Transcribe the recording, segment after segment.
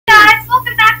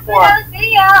before.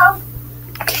 Video.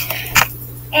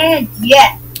 And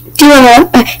yeah. Do you want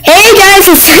to? Hey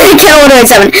guys, it's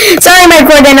Kill107. Sorry, I'm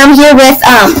recording. I'm here with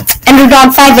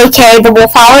Underdog 5, aka the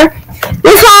Wolfhowler.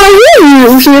 Wolfhowler, who are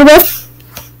you here with?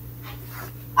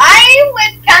 I'm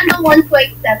with Candle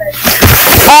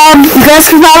 127. You guys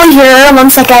can follow here. 1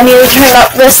 second, I need to turn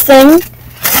up this thing.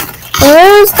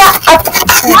 Where's that up?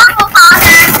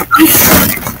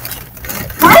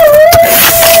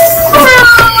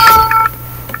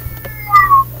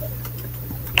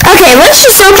 Okay, let's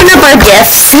just open up our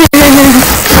gifts.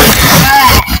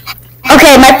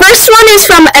 Okay, my first one is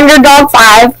from Underdog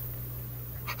 5.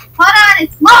 Hold on,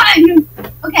 it's mine.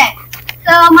 Okay,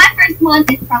 so my first one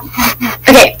is from.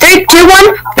 Okay, 3, 2,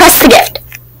 1, press the gift.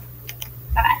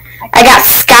 I got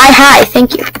Sky High,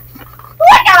 thank you.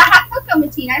 Oh, I got a hot cocoa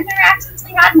machine. I've never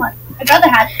actually had one. My brother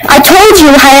had one. I told you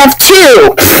I have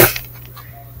 2.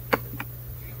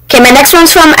 Okay, my next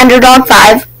one's from Underdog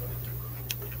 5.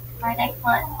 My next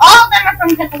one. All of them are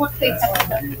from Candle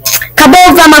 127. A couple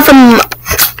of them are from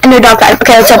Underdog 5.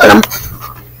 Okay, let's open them.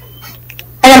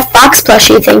 I got a Fox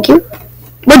plushie, thank you.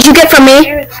 What'd you get from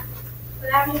me?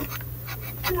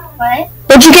 What?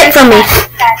 What'd you get from me?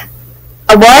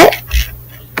 A what?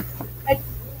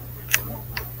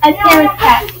 A carrot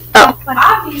cat. Oh.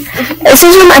 This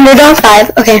is from Underdog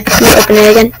 5. Okay, let me open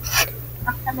it again.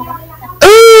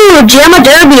 Ooh, Jamma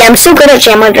Derby. I'm so good at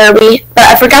Jamma Derby, but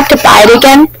I forgot to buy it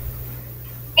again.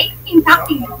 18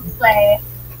 talking display.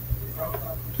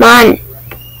 Come on.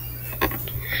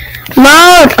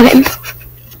 Mode. Okay.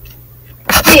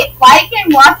 Wait, why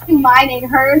can watch through mine and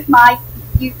hers my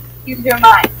user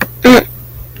mine? And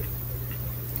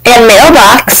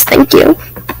mailbox. Thank you.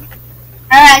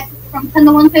 Alright, from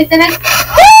Candle 127.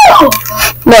 Woo!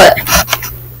 What?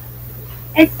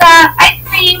 It's ice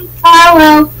cream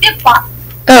Carlo gift box.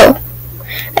 Oh.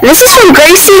 And this is from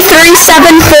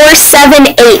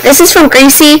Gracie37478. This is from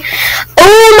Gracie.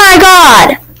 Oh my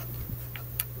god!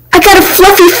 I got a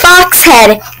fluffy fox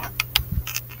head.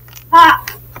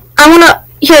 I wanna...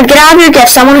 Here, get out of your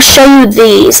gifts. I wanna show you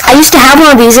these. I used to have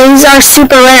one of these, and these are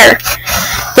super rare.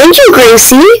 Thank you,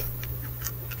 Gracie.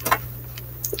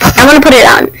 I'm gonna put it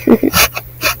on.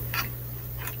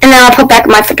 And then I'll put back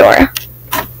my fedora.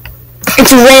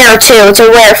 It's rare, too. It's a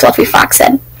rare fluffy fox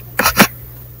head.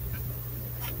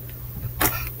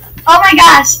 Oh my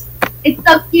gosh, it's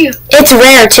so cute. It's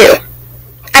rare, too.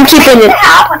 I'm keeping it.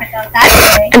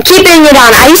 I'm keeping it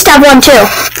on. I used to have one, too.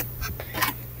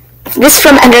 This is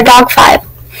from Underdog 5.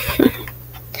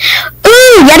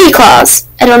 Ooh, Yeti claws.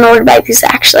 I don't know where to buy these,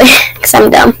 actually, because I'm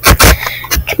dumb.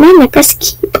 Come on, I press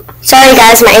keep. Sorry,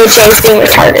 guys, my AJ is being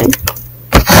retarded.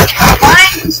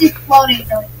 Mine is just floating really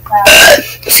slow.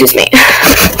 Excuse me.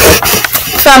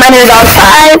 From Underdog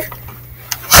 5.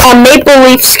 A maple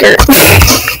leaf skirt.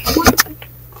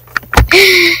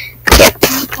 Yep.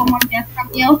 One more gift from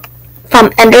you.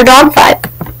 From Underdog 5.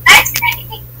 Ice cream.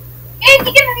 You're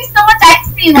giving me so much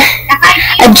ice cream.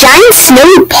 Like A giant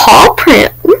snowy paw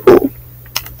print. Ooh.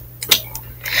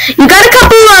 You got a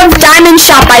couple of diamond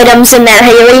shop items in there,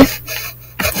 Haley.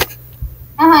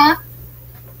 Uh-huh.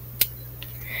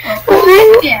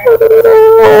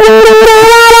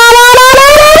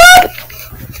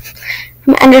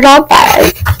 From Underdog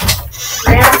 5.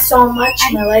 I have so much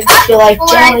and my legs feel like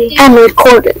jelly. I'm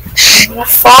recording. I'm gonna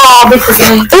fall because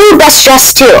I'm... Ooh, best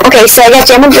dressed too. Okay, so I got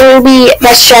Jamma Derby,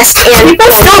 best dressed, and... You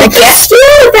both still guessed you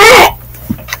with that?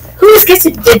 Who's guessed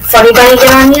it? Did Funny Bunny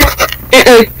get on yet?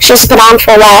 She's been on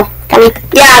for a while. Funny.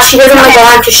 Yeah, she doesn't want to go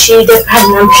on because she doesn't have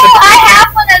a membership. Oh, I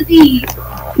have one of these.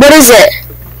 What is it?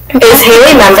 Is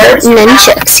Haley members?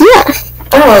 Nunchucks, yeah.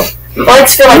 Oh, my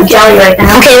legs feel like jelly right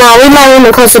now. Okay, now leave my room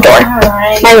and close the door.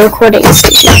 Alright. My recording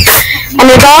station.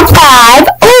 Underdog 5.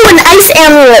 Oh, an ice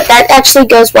amulet. That actually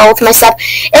goes well with my stuff.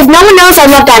 If no one knows,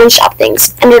 I love diamond shop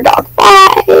things. Underdog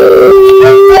 5.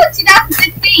 See, that's a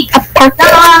good thing. A parka.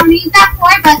 Use that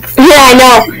for, but Yeah, I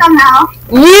know. somehow.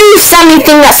 You sent me a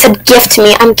thing that said gift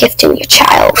me. I'm gifting you,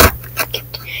 child.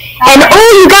 And oh,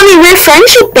 you got me rare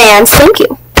friendship bands. Thank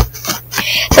you.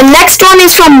 The next one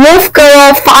is from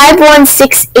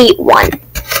WolfGirl51681.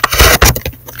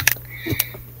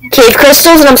 Cave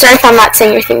crystals, and I'm sorry if I'm not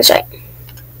saying your things right.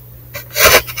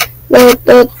 Load,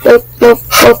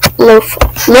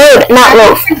 not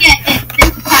loaf. Don't forget it's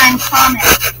this time comment.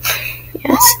 Yes.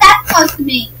 What's that supposed to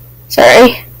mean?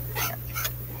 Sorry.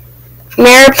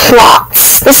 Mare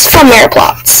plots. This is from Mare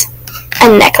plots. A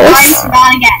necklace.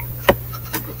 Not again.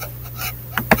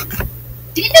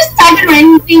 Did you just type in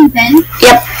random things in?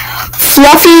 Yep.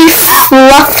 Fluffy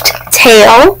fluffed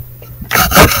tail.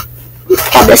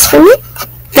 Got this for me.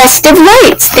 Festive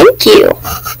lights. Thank you.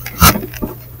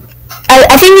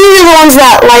 I think these are the ones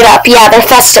that light up. Yeah, they're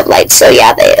festive lights, so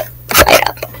yeah, they light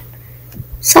up.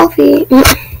 Selfie.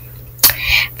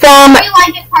 From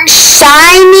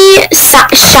shiny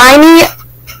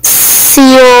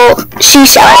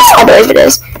seashells, I believe it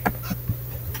is.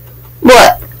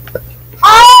 What?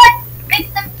 Oh, it's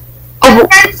the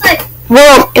friendship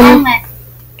helmet.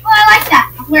 Oh, I like that.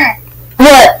 I'll wear it.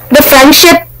 What? The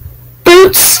friendship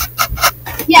boots?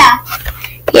 Yeah.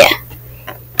 Yeah.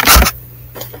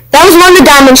 That was one of the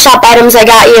diamond shop items I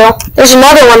got you. There's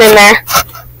another one in there.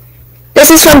 This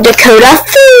is from Dakota.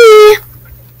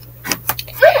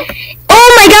 Oh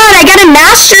my god, I got a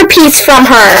masterpiece from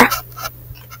her.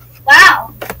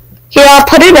 Wow. Here, I'll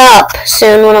put it up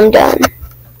soon when I'm done.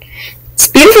 It's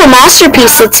a beautiful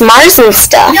masterpiece. It's Mars and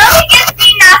stuff. Nobody gets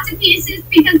me masterpieces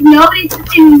because nobody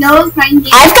fucking knows my name.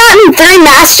 I've gotten 3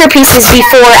 masterpieces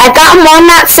before. I've gotten one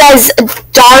that says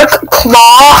Dark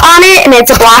Claw on it, and it's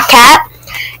a black cat.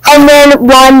 And then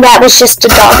one that was just a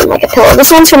dog and like a pillow.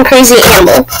 This one's from Crazy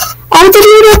Animal. Oh, the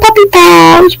little puppy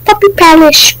pals. Puppy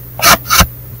palish.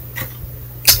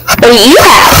 What do you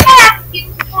have? I have a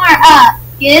few more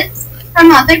gifts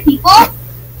from other people.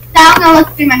 So I'm gonna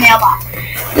look through my mailbox.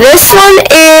 This one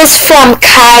is from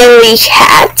Kylie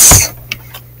Cat.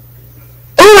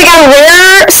 Oh, I got a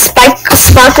rare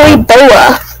sparkly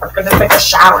boa. I'm gonna take a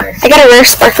shower. I got a rare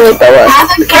sparkly boa.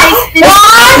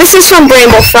 This is from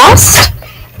Bramble Frost.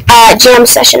 Jam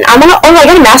session. I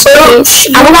got a masterpiece.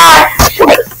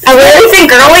 I really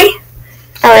think girly.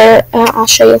 I'll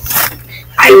show you.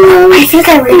 I think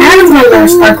I ran out of my rare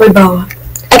sparkly boa.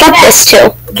 I got this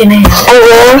too. Get in. A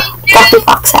rare Fluffy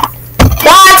Fox hat.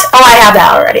 What? Oh, I have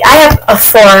that already. I have a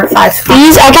 4 or 5.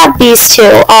 I got these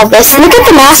too. All this. Look at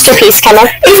the masterpiece,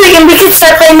 Kenneth. If we could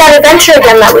start playing that adventure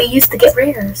again that we used to get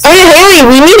rares. Oh yeah, Haley,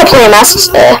 we need to play a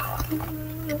master.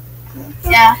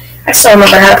 Yeah. I still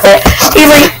remember how to play it.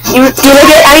 Avery, you look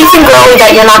at anything girly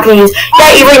that you're not going to use. Yeah,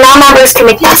 Avery, non-members can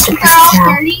make masterpieces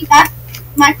now. That's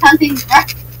my cousin's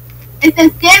brush. It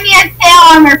says, give me a tail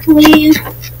armor, please.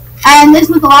 And this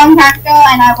was a long time ago,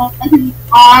 and I wasn't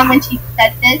on when she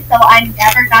said this, so I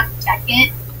never got to check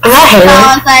it. So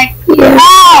I was like,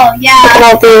 oh, yeah. I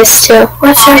got these too.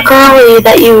 What's your girly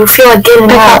that you feel like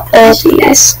giving up?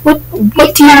 These. What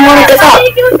do you want to give up?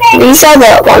 These are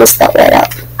the ones that light up.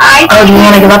 Oh, do you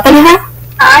want to give up anything?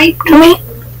 Come here.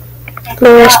 No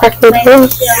respect for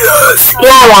this.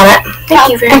 Yeah, I want it.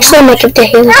 Thank you very much. Actually, make it to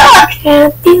Haley.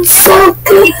 It feels so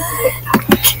good.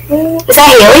 Is that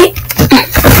Haley?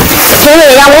 Haley,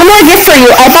 I got one more gift for you.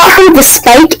 I bought her the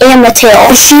spike and the tail.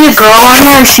 Is she a girl on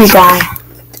here or is she a guy?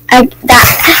 That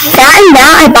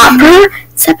I bought her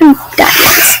 7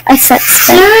 diamonds. I said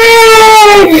 7.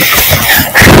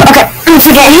 Okay, I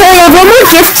forget. Haley, I have one more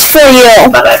gift for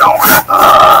you. But I don't want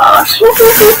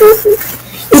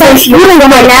You didn't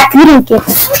get my neck. You didn't get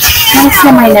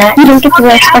my neck. You didn't get the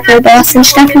red sparkler boss and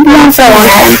stuff. You didn't for a long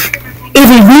time.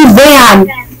 Izzy, we ran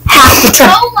half the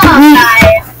trip.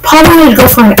 Probably would go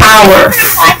for an hour.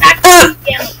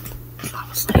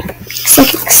 It's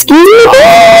like, excuse me?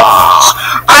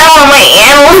 I want my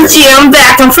animal jam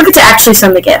back. Don't forget to actually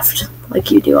send the gift,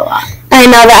 like you do a lot. I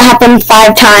know, that happened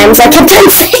 5 times. I kept on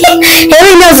saying,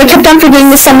 Haley knows I kept on forgetting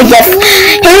to send the gift.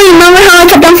 Haley, remember how I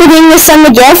kept on forgetting to send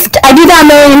the gift? I do that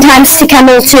 1,000,000 times to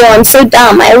Kendall too. I'm so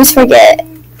dumb. I always forget.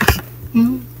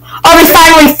 Oh, they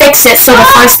finally fixed it, so the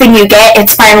first thing you get,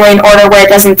 it's finally in order where it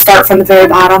doesn't start from the very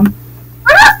bottom.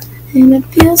 And it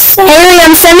feels so. Haley,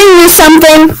 I'm sending you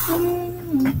something.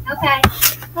 Okay.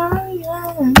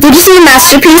 Did you see the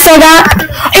masterpiece I got?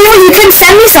 Haley, you can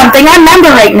send me something. I remember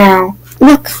right now.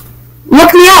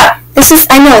 Look me up. This is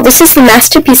the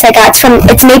masterpiece I got.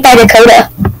 It's made by Dakota.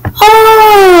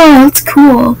 Oh, that's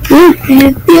cool.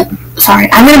 Sorry,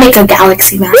 I'm gonna make a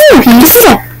galaxy masterpiece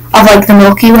of like the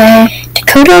Milky Way.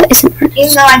 Dakota isn't.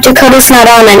 Dakota's not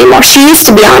on anymore. She used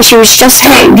to be on. She was just.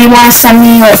 Hey, do you want to send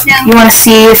me? Like, you want to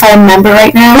see if I remember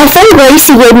right now? My friend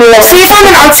Gracie gave me this. See if I'm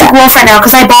an Arctic wolf right now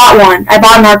because I bought one. I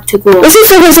bought an Arctic wolf. This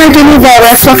is what was going to give me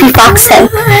the fluffy fox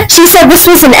head. She said this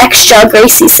was an extra.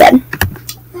 Gracie said.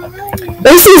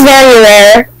 Gracie's very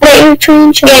rare. Wait,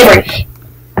 Avery.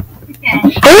 Hey,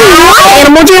 you want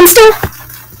animal jam still?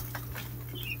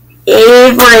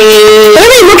 Avery.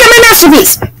 Haley, look at my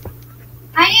masterpiece.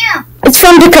 I am. It's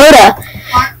from Dakota.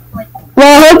 Well,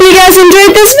 I hope you guys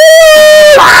enjoyed this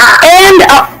video. And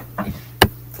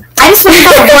I just want to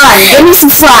have fun. Give me some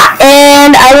slack.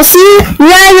 And I will see you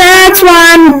guys next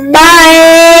one.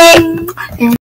 Bye.